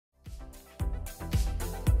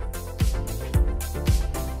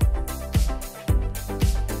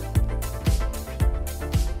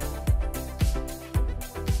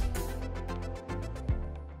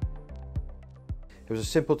It was a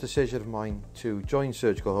simple decision of mine to join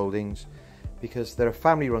Surgical Holdings because they're a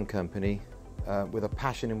family-run company with a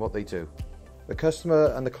passion in what they do. The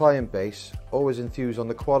customer and the client base always enthuse on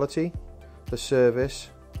the quality, the service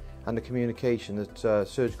and the communication that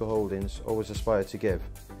Surgical Holdings always aspire to give.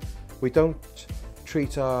 We don't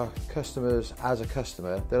treat our customers as a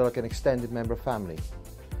customer, they're like an extended member of family.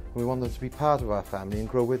 We want them to be part of our family and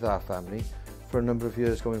grow with our family for a number of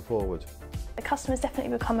years going forward. The customers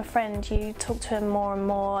definitely become a friend. You talk to them more and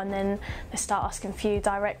more and then they start asking for you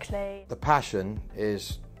directly. The passion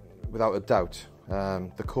is, without a doubt,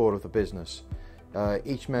 the core of the business.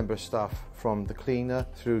 Each member of staff, from the cleaner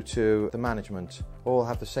through to the management, all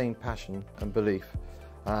have the same passion and belief,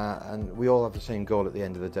 and we all have the same goal at the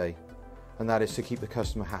end of the day, and that is to keep the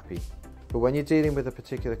customer happy. But when you're dealing with a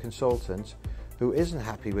particular consultant who isn't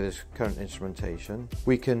happy with his current instrumentation,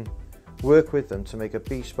 we can work with them to make a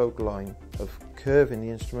bespoke line of curving the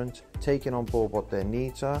instrument, taking on board what their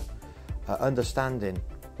needs are, understanding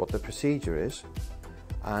what the procedure is,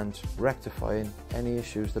 and rectifying any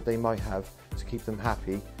issues that they might have to keep them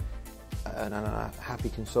happy. And a happy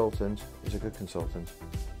consultant is a good consultant.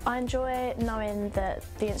 I enjoy knowing that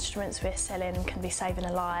the instruments we're selling can be saving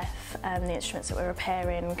a life, and the instruments that we're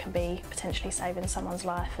repairing can be potentially saving someone's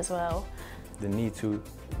life as well. The need to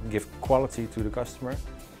give quality to the customer,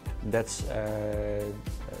 that's an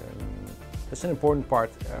important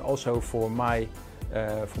part also for my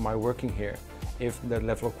working here. If that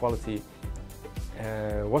level of quality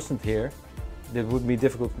wasn't here, it would be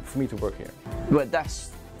difficult for me to work here. But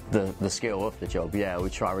that's the skill of the job, yeah.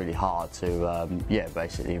 We try really hard to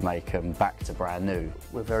basically make them back to brand new.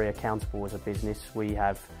 We're very accountable as a business. We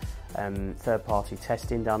have third-party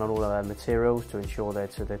testing done on all of our materials to ensure they're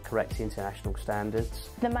to the correct international standards.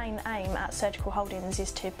 The main aim at Surgical Holdings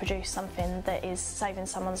is to produce something that is saving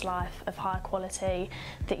someone's life of high quality,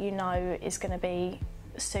 that you know is going to be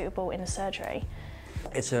suitable in a surgery.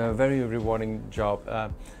 It's a very rewarding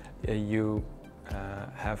job. You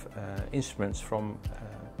have instruments from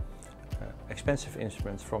expensive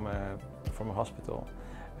instruments from a hospital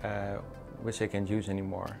which they can't use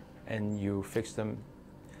anymore, and you fix them,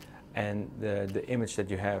 and the image that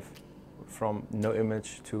you have from no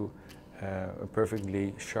image to a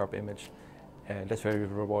perfectly sharp image, that's very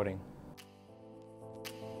rewarding.